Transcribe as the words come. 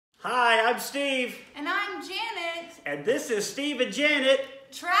I'm Steve. And I'm Janet. And this is Steve and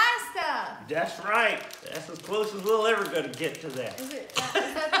Janet. Try stuff. That's right. That's as close as we'll ever going to get to that. Is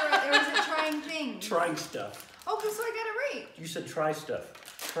that the right, or is it trying things? Trying stuff. Okay, so I got it right. You said try stuff.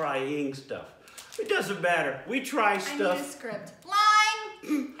 Trying stuff. It doesn't matter. We try stuff. I need a script.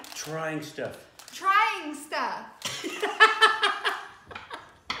 Line. Trying stuff. Trying stuff.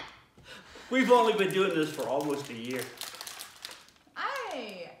 We've only been doing this for almost a year.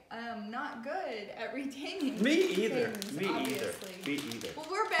 I am not good at retaining Me either. things, Me obviously. either. Me either. Well,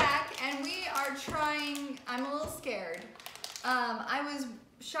 we're back and we are trying. I'm a little scared. I was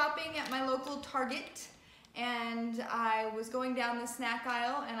shopping at my local Target and I was going down the snack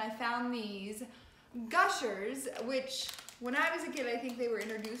aisle and I found these Gushers, which when I was a kid, I think they were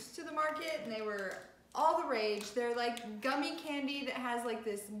introduced to the market and they were all the rage. They're like gummy candy that has like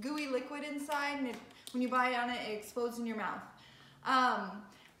this gooey liquid inside, and when you bite on it, it explodes in your mouth.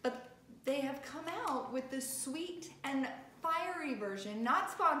 But they have come out with this sweet and fiery version,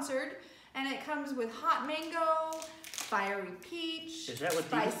 not sponsored, and it comes with hot mango, fiery peach, Is that what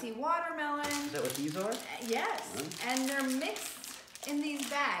spicy watermelon. Is that what these are? Yes, and they're mixed in these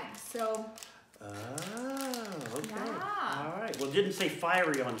bags, so. Oh, okay. Yeah. All right. Well, it didn't say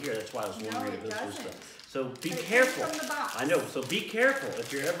fiery on here. That's why I was wondering if this was doesn't. So be But it careful. comes from the box. I know. So be careful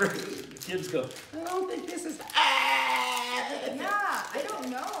if you're ever. Kids go, I don't think this is. Yeah, I don't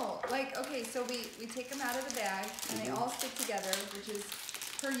know. Like, okay, so we take them out of the bag and they all stick together, which is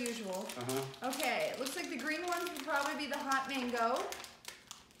per usual. Okay, it looks like the green ones would probably be the hot mango.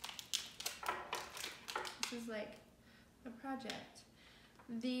 This is like a project.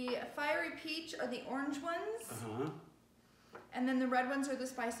 The fiery peach are the orange ones. And then the red ones are the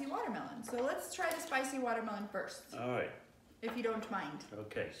spicy watermelon. So let's try the spicy watermelon first. All right. If you don't mind.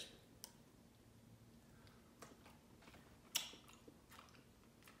 Okay.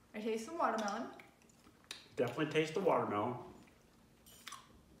 I taste the watermelon. Definitely taste the watermelon.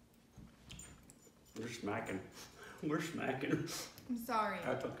 We're smacking. We're smacking. I'm sorry.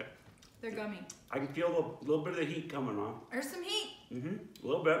 That's okay. They're gummy. I can feel a little bit of the heat coming on. There's some heat. A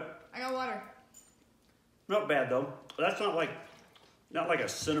little bit. I got water. Not bad though. That's not like a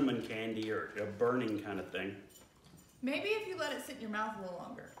cinnamon candy or a burning kind of thing. Maybe if you let it sit in your mouth a little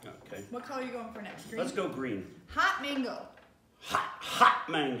longer. Okay. What color are you going for next? Green? Let's go green. Hot mango. Hot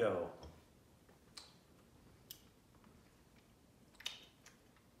mango.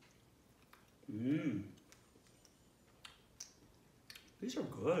 These are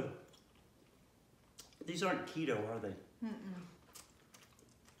good. These aren't keto, are they?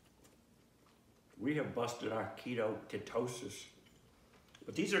 We have busted our ketosis.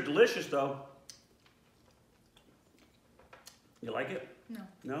 But these are delicious though. You like it? No.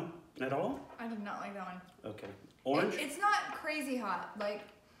 No? At all? I did not like that one. Okay. Orange? It's not crazy hot. Like,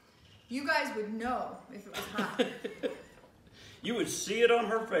 you guys would know if it was hot. You would see it on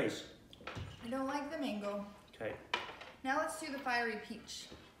her face. I don't like the mango. Okay. Now let's do the fiery peach.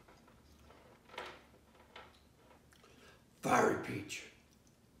 Fiery peach.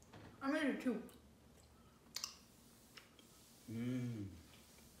 I'm gonna do two.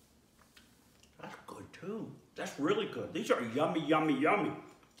 That's good too. That's really good. These are yummy, yummy, yummy.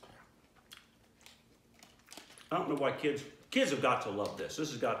 I don't know why kids have got to love this.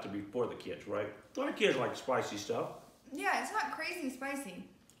 This has got to be for the kids, right? A lot of kids like spicy stuff. Yeah, it's not crazy spicy.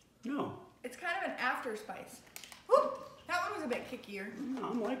 No. It's kind of an after spice. Whoop! That one was a bit kickier.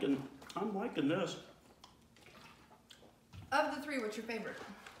 I'm liking this. Of the three, what's your favorite?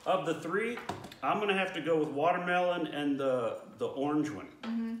 Of the three, I'm gonna have to go with watermelon and the orange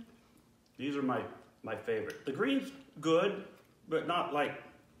one. These are my favorite. The green's good, but not like.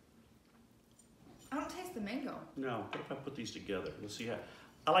 I don't taste the mango. No. What if I put these together? Let's see how.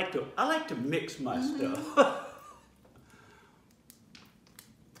 I like to mix my stuff.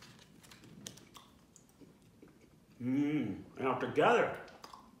 Now together,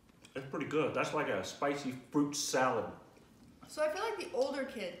 it's pretty good. That's like a spicy fruit salad. So I feel like the older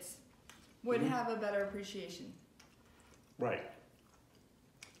kids would have a better appreciation. Right.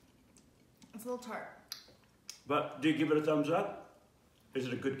 It's a little tart. But do you give it a thumbs up? Is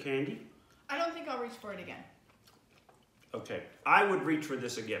it a good candy? I don't think I'll reach for it again. Okay, I would reach for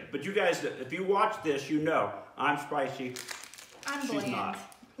this again. But you guys, if you watch this, you know I'm spicy. I'm She's bland. not.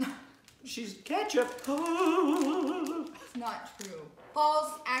 She's ketchup. It's not true.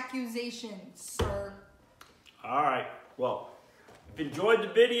 False accusation, sir. All right, well, if you enjoyed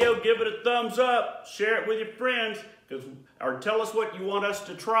the video, give it a thumbs up. Share it with your friends, or tell us what you want us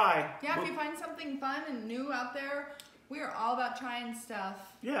to try. Yeah, if you find something fun and new out there, we are all about trying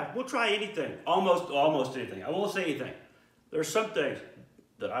stuff. Yeah, we'll try anything. Almost anything. I won't say anything. There's some things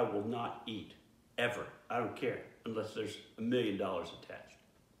that I will not eat, ever. I don't care, unless there's $1 million attached.